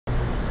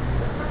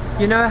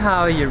You know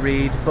how you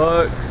read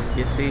books,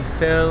 you see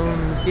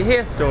films, you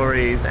hear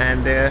stories,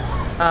 and there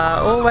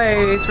are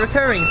always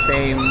recurring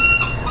themes.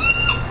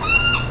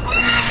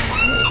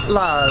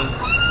 Love,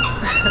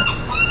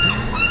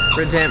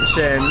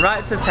 redemption,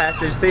 rites of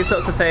passage, these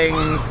sorts of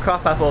things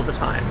crop up all the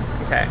time.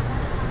 Okay.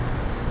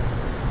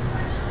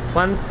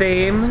 One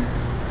theme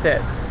that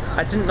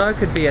I didn't know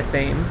could be a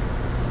theme,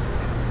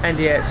 and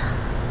yet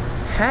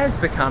has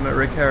become a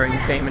recurring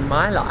theme in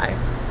my life,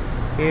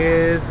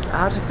 is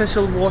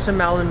artificial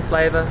watermelon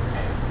flavour.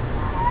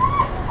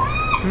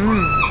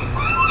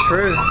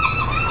 True.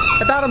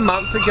 About a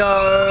month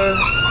ago,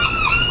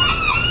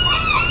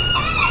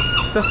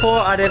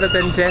 before I'd ever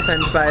been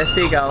deafened by a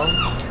seagull,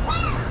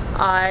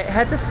 I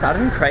had this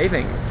sudden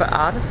craving for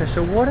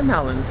artificial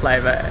watermelon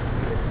flavour.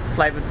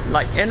 Flavoured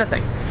like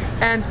anything.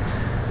 And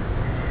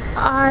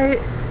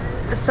I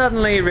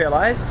suddenly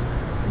realised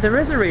there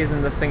is a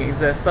reason this thing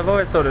exists. I've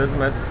always thought it was the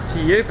most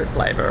stupid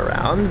flavour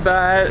around,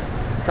 but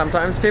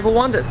sometimes people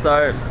want it,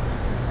 so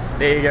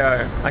there you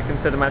go. I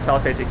consider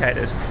myself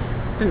educated.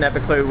 Didn't have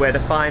a clue where to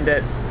find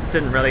it,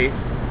 didn't really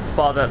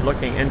bother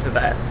looking into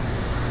that.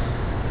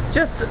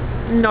 Just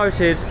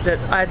noted that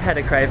I'd had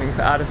a craving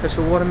for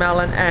artificial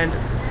watermelon, and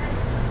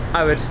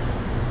I would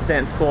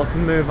thenceforth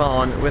move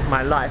on with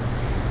my life.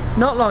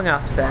 Not long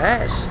after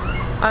that,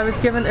 I was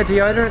given a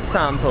deodorant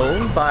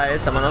sample by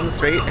someone on the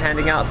street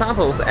handing out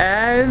samples,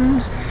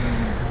 and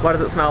what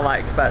does it smell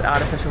like but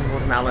artificial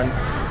watermelon?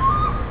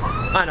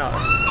 I know.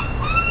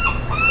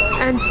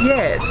 And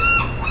yet,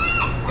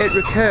 it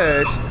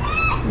recurred,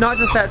 not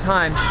just that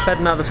time, but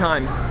another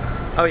time.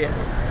 Oh yes,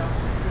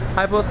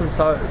 I bought some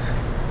soap.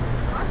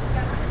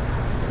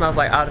 It smells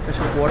like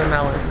artificial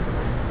watermelon.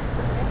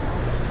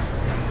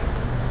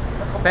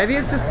 Maybe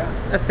it's just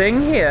a thing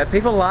here.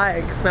 People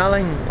like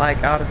smelling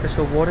like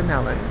artificial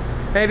watermelon.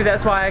 Maybe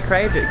that's why I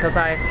craved it, because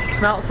I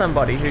smelt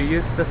somebody who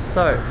used this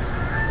soap.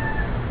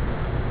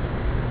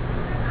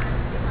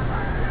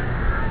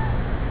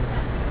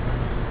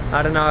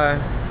 I don't know.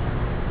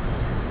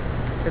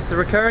 It's a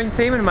recurring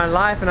theme in my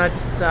life, and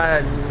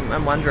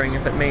I'm wondering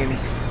if it means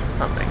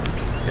something,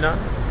 you know?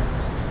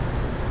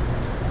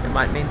 It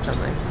might mean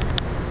something.